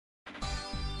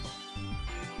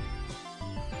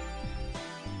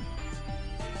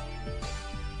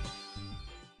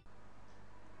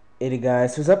Hey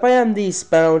guys, what's up? I am the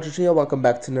Sparrow Trio. Welcome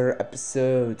back to another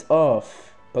episode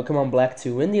of Pokemon Black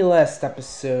 2. In the last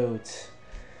episode,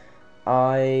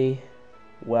 we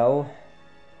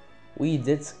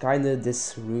did kinda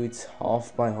this route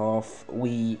half by half.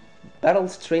 We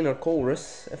battled Trainer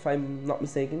Colrus, if I'm not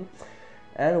mistaken,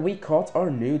 and we caught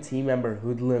our new team member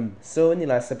Hoodlum. So in the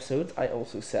last episode, I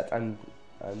also said I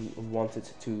wanted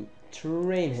to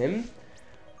train him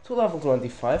to level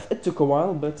 25. It took a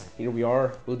while, but here we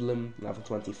are, Hoodlum, level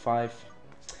 25.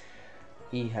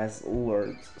 He has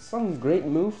learned some great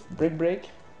move, Brick Break,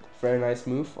 very nice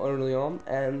move early on,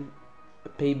 and a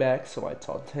Payback, so I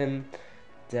taught him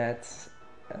that.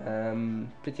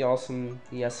 Pretty awesome.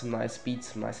 He has some nice speed,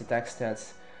 some nice attack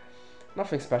stats.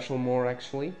 Nothing special more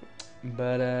actually,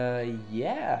 but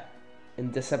yeah. In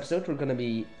this episode we're gonna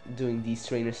be doing these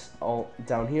trainers all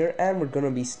down here, and we're gonna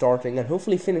be starting and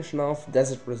hopefully finishing off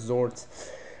Desert Resort,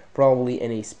 probably in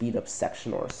a speed up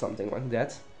section or something like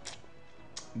that.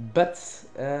 But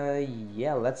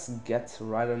yeah, let's get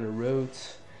right on the road.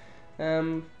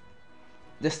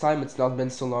 This time it's not been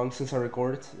so long since I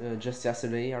recorded. Just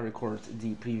yesterday I recorded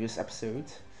the previous episode,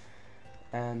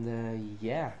 and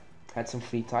yeah, had some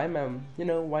free time. You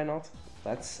know, why not?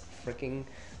 Let's freaking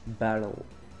battle.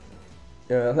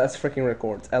 Let's freaking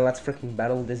record and let's freaking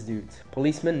battle this dude.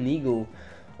 Policeman Neagle.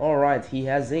 Alright, he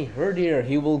has a Herdier.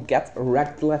 He will get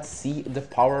wrecked. Let's see the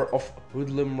power of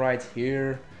Hoodlum right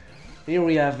here. Here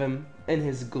we have him in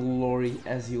his glory,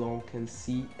 as you all can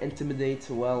see. Intimidate,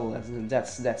 well,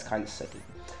 that's kind of sucky.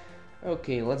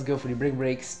 Okay, let's go for the Brick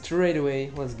Break straight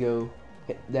away. Let's go.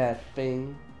 Hit that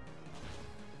thing.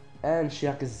 And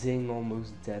Shaka Zing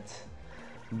almost dead.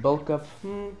 Bulk up.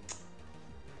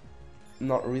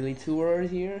 Not really too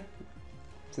worried here,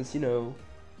 since, you know,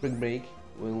 Brick Break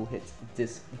will hit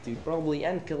this dude probably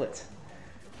and kill it,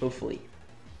 hopefully.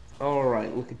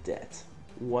 Alright, look at that.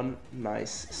 One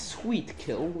nice sweet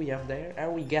kill we have there,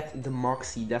 and we get the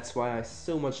Moxie. That's why I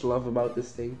so much love about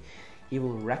this thing. He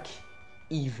will wreck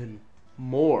even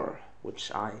more,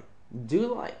 which I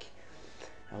do like.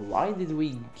 And why did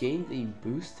we gain a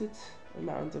boosted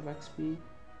amount of XP?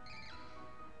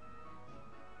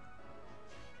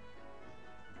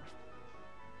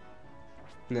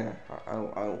 Nah,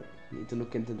 I'll need to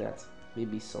look into that.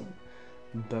 Maybe some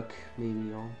bug,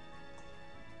 maybe on.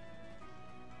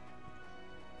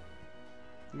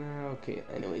 Nah, okay,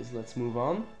 anyways, let's move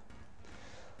on.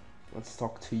 Let's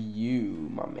talk to you,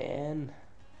 my man.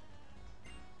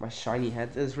 My shiny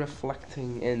head is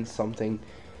reflecting in something.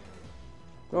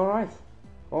 Alright,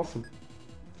 awesome.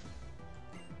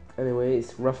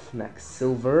 Anyways, Roughneck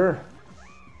Silver.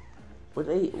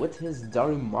 With his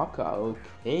Darumaka,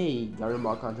 okay,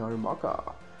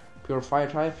 Darumaka. Pure Fire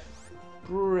type,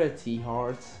 pretty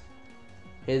hard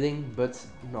hitting, but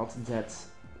not that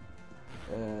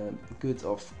good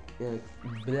of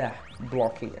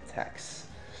blocking attacks.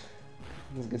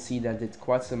 You can see that did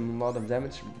quite some lot of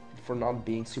damage for not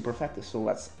being super effective. So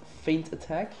let's Feint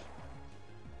Attack.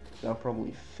 That'll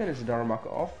probably finish Darumaka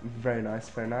off. Very nice,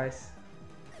 very nice.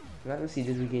 Let me see,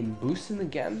 did we gain boosted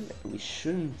again? We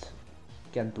shouldn't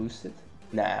get boosted.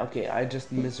 Nah, okay, I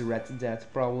just misread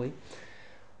that probably.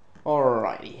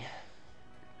 Alrighty.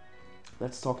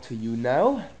 Let's talk to you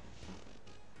now.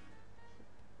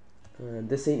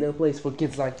 This ain't no place for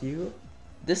kids like you.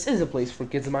 This is a place for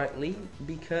kids like me,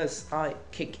 because I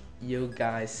kick you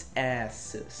guys'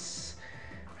 asses.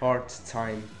 Hard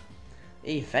time.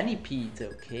 A Venipede,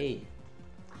 okay.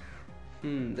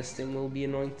 This thing will be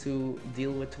annoying to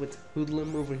deal with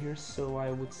Hoodlum over here, so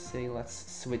I would say let's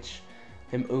switch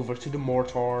him over to the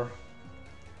Mortar.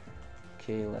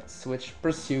 Okay, let's switch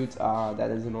Pursuit. That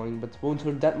is annoying, but won't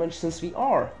hurt that much since we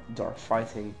are dark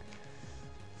fighting.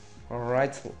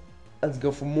 Alright, let's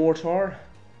go for Mortar.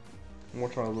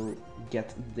 Mortar will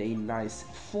get a nice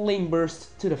Flame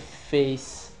Burst to the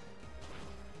face.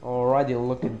 Alrighty,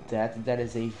 look at that. That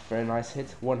is a very nice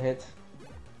hit. One hit.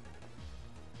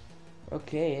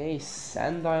 Okay, a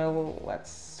Sandile.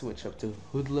 Let's switch up to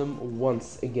Hoodlum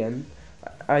once again.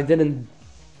 I didn't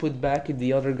put back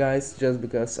the other guys just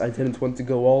because I didn't want to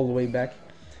go all the way back.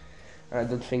 I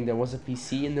don't think there was a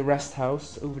PC in the rest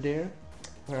house over there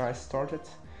where I started.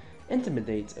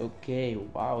 Intimidate, okay,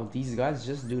 wow, these guys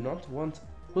just do not want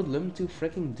Hoodlum to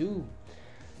freaking do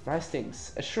nice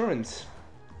things. Assurance,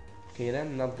 okay,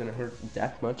 then not gonna hurt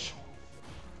that much.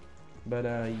 But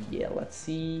yeah, let's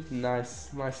see.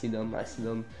 Nicely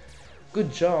done.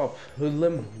 Good job,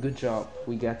 Hoodlum, good job.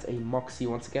 We get a Moxie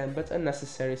once again, but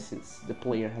unnecessary since the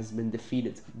player has been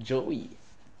defeated. Joey.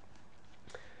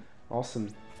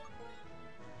 Awesome.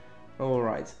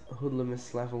 Alright, Hoodlum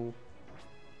is level...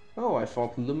 Oh, I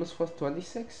thought Loomis was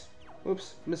 26.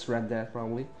 Oops, misread that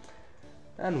probably.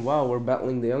 And wow, we're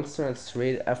battling the youngster, and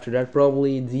straight after that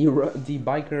probably the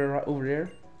biker over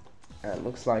there. And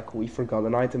looks like we forgot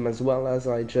an item as well, as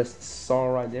I just saw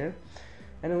right there.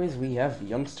 Anyways, we have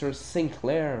youngster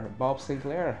Sinclair, Bob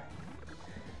Sinclair.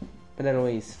 But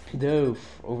anyways, Pidove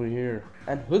over here.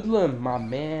 And Hoodlum, my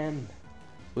man.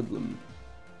 Hoodlum.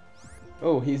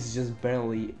 Oh, he's just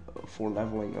barely for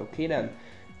leveling. Okay then.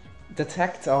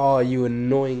 Detect. Oh, you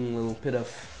annoying little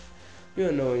Pidove. You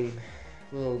annoying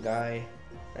little guy.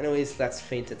 Anyways, let's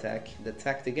feint attack.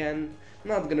 Detect again.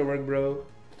 Not gonna work, bro.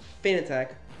 Feint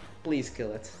attack. Please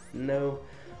kill it. No.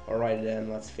 Alright then,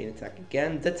 let's feint attack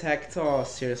again. Detect. Oh,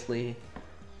 seriously.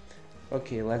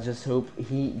 Okay, let's just hope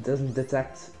he doesn't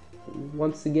detect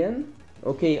once again.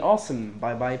 Okay, awesome.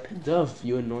 Bye bye, Pidove,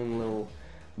 you annoying little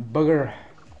bugger.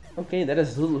 Okay, that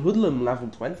is Hoodlum level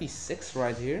 26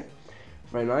 right here.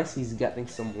 Very nice, he's getting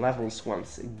some levels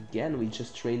once again. We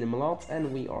just trained him a lot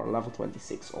and we are level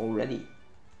 26 already.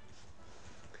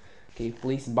 Okay,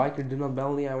 please, biker, do not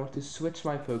belly. I want to switch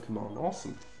my Pokemon.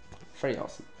 Awesome. Very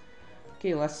awesome.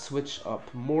 Okay, let's switch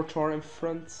up Mortar in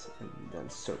front and then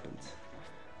Serpent.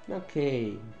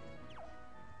 Okay.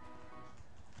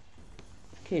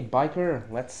 Okay, biker,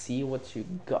 let's see what you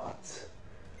got.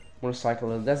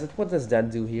 Motorcycle in the desert, what does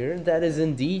that do here? That is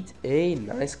indeed a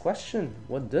nice question.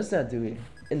 What does that do here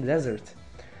in the desert?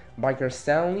 Biker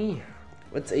Stanley,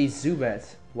 it's a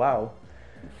Zubat. Wow.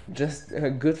 Just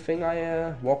a good thing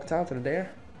I walked out of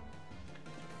there.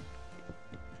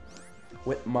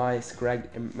 With my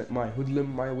with my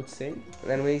Hoodlum, I would say.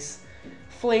 But anyways,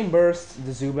 Flame Burst,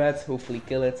 the Zubat, hopefully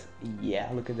kill it. Yeah,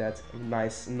 look at that.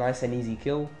 Nice and easy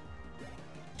kill.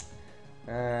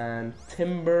 And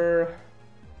Timber,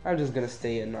 I'm just gonna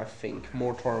stay in. I think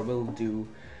Mortar will do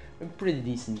a pretty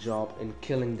decent job in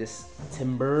killing this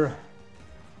Timber.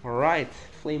 Alright,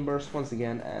 Flame Burst once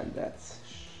again, and that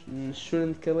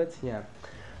shouldn't kill it. Yeah.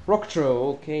 Rock Throw,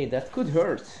 okay, that could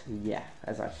hurt. Yeah,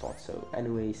 as I thought so.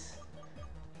 Anyways,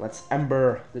 let's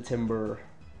Ember the Timber.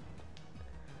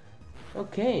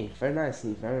 Okay, very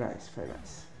nicely, very nice, very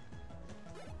nice.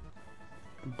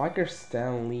 Biker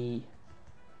Stanley.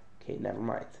 Okay, never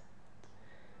mind.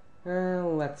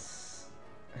 Let's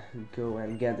go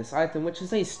and get this item, which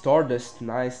is a Stardust.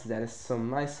 Nice, that is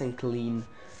some nice and clean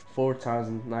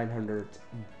 $4,900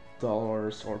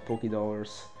 or Poké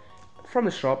Dollars from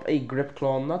the shop. A Grip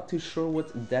Claw, not too sure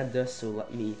what that does, so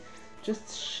let me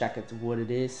just check it what it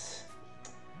is.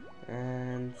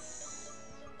 And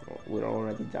well, we're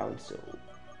already down, so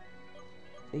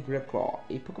a Grip Claw,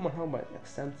 a Pokemon Helmet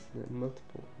extends the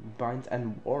multiple bind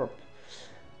and warp.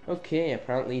 Okay,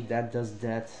 apparently that does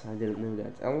that. I didn't know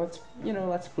that. And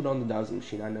let's put on the dowsing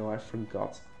machine. I know I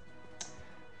forgot,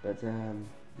 but yeah.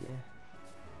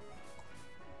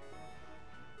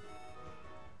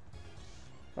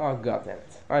 Oh god damn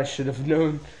it! I should have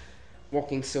known.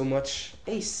 Walking so much.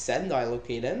 A Sandile,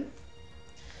 okay then.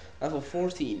 Level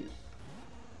 14.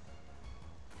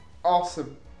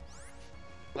 Awesome.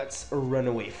 Let's run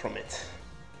away from it.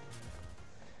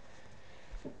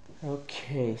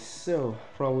 Okay, so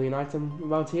probably an item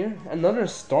about here. Another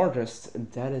Stardust.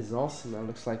 That is awesome. That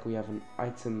looks like we have an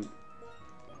item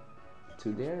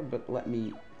to there, but let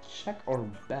me check our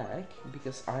bag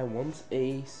because I want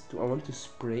to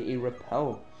spray a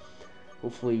repel.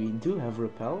 Hopefully we do have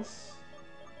repels,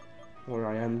 or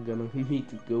I am gonna need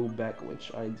to go back,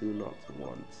 which I do not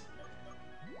want.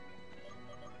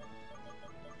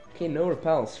 Okay, no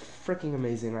repels. Freaking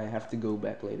amazing. I have to go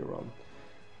back later on.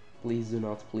 Please do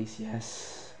not, please,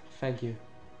 yes. Thank you.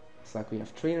 Looks like we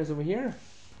have trainers over here.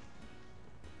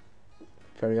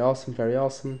 Very awesome, very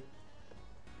awesome.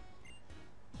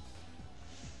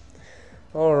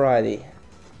 Alrighty.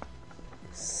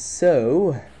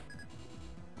 So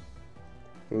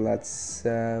let's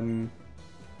let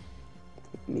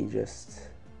me just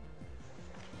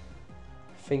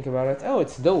think about it. Oh,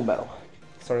 it's Double Bell.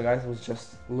 Sorry guys, I was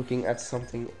just looking at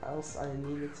something else I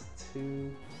needed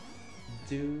to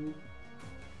do,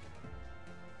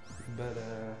 but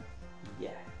yeah,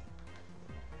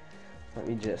 let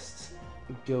me just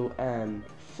go and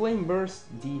Flame Burst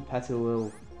the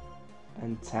Petilil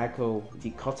and tackle the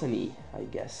Cottony, I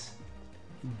guess.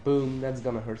 Boom, that's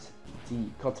gonna hurt the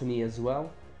Cottony as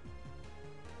well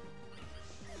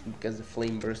because the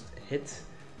Flame Burst hit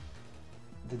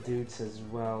the dudes as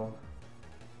well.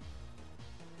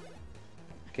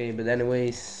 Okay, but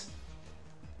anyways,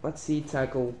 let's see,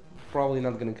 tackle. Probably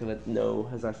not gonna kill it, no,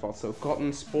 as I thought so.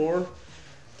 Cotton Spore,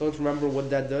 don't remember what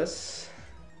that does.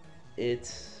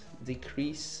 It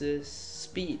decreases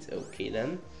speed, okay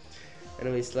then.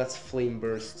 Anyways, let's Flame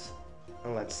Burst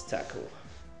and let's tackle.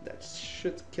 That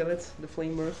should kill it, the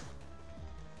Flame Burst.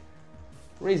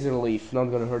 Razor Leaf, not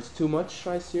gonna hurt too much,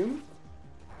 I assume.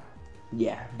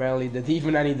 Yeah, barely did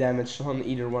even any damage on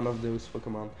either one of those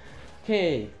Pokemon.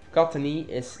 Okay, Cottonee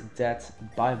is dead.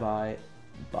 Bye bye,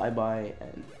 bye bye,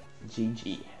 and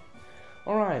GG.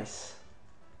 Alright.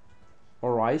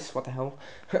 Alright, what the hell?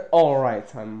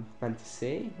 Alright, I'm meant to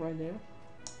say right there.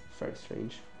 Very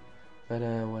strange. But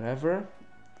whatever.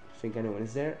 I think anyone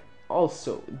is there.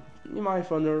 Also, you might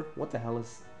wonder, what the hell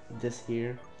is this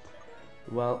here?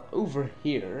 Well, over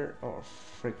here, oh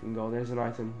freaking god, there's an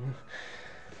item.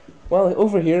 Well,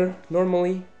 over here,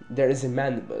 normally, there is a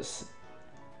Mandibus.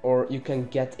 Or you can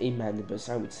get a Mandibus,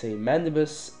 I would say.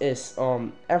 Mandibus is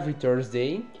on every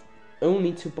Thursday,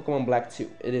 only to Pokemon Black 2.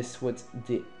 It is with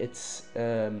its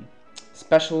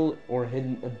special or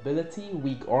hidden ability,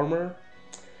 Weak Armor.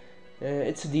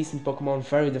 It's a decent Pokemon,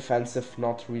 very defensive,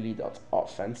 not really that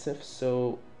offensive.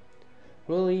 So,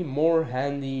 really more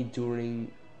handy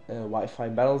during Wi-Fi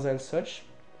battles and such.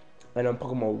 And on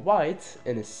Pokemon White,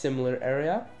 in a similar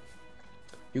area,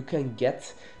 you can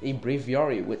get a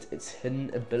Braviary with its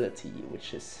hidden ability,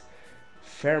 which is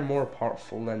far more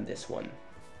powerful than this one.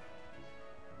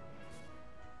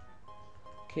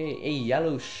 Okay, a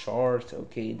yellow shard.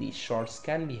 Okay, these shards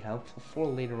can be helpful for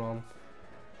later on.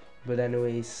 But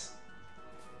anyways,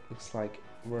 looks like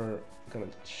we're gonna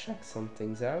check some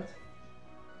things out.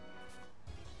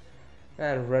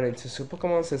 And run into Super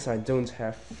Pokemon since I don't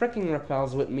have freaking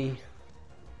repels with me.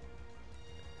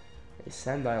 A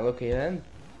Sandile, okay then.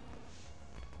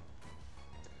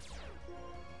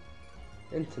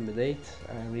 Intimidate,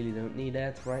 I really don't need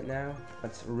that right now.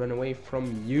 Let's run away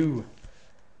from you.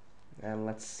 And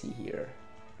let's see here.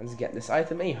 Let's get this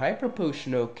item, a Hyper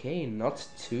Potion, okay, not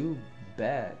too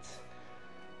bad.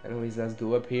 Anyways, let's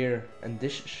go up here. And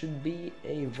this should be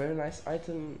a very nice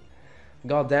item.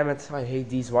 God damn it, I hate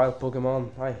these wild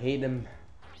Pokemon. I hate them.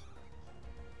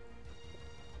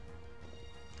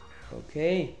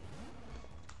 Okay.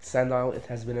 Sandile, it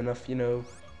has been enough, you know.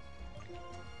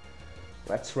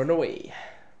 Let's run away.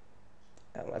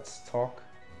 And let's talk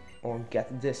or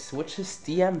get this, which is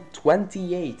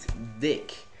TM28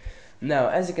 Dick. Now,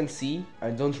 as you can see,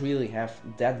 I don't really have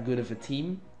that good of a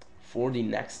team for the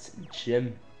next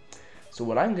gym. So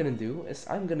what I'm gonna do is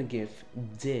I'm gonna give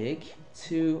Dig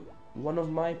to one of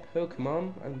my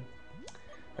Pokemon, and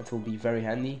that will be very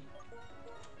handy.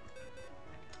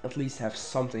 At least have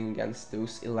something against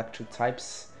those electric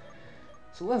types.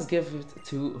 So let's give it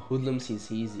to Hoodlum since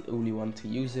he's the only one to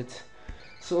use it.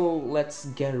 So let's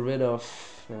get rid of,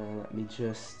 let me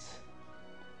just,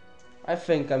 I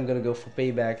think I'm gonna go for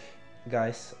Payback,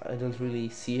 guys. I don't really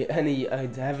see any, I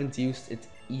haven't used it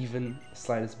even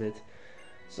slightest bit.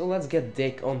 So let's get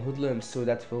Dick on Hoodlum, so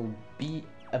that will be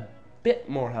a bit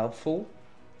more helpful,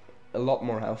 a lot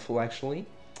more helpful actually,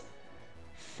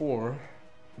 for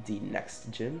the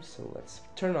next gym. So let's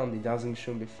turn on the dowsing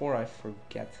machine before I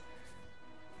forget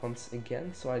once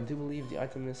again. So I do believe the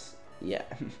item is, yeah,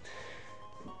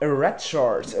 a red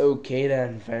shard. Okay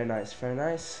then, very nice, very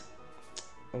nice.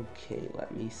 Okay,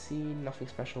 let me see, nothing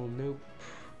special, nope.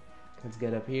 Let's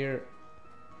get up here.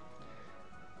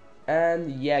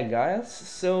 And yeah guys,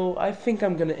 so I think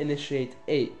I'm gonna initiate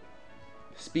a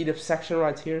speed up section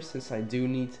right here, since I do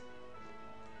need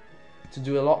to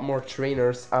do a lot more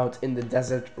trainers out in the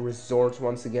desert resort.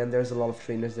 Once again, there's a lot of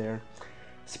trainers there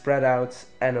spread out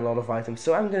and a lot of items,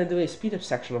 so I'm gonna do a speed up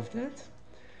section of that.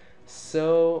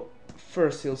 So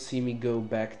first you'll see me go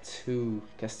back to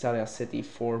Castelia City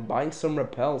for buying some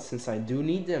repels, since I do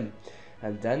need them,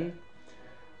 and then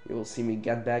you will see me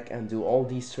get back and do all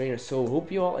these trainers. So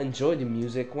hope you all enjoy the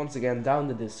music, once again down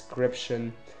the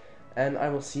description, and I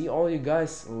will see all you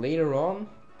guys later on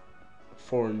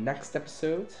for next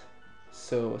episode.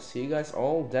 So see you guys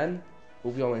all then,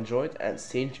 hope you all enjoyed and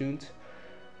stay tuned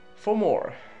for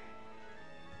more.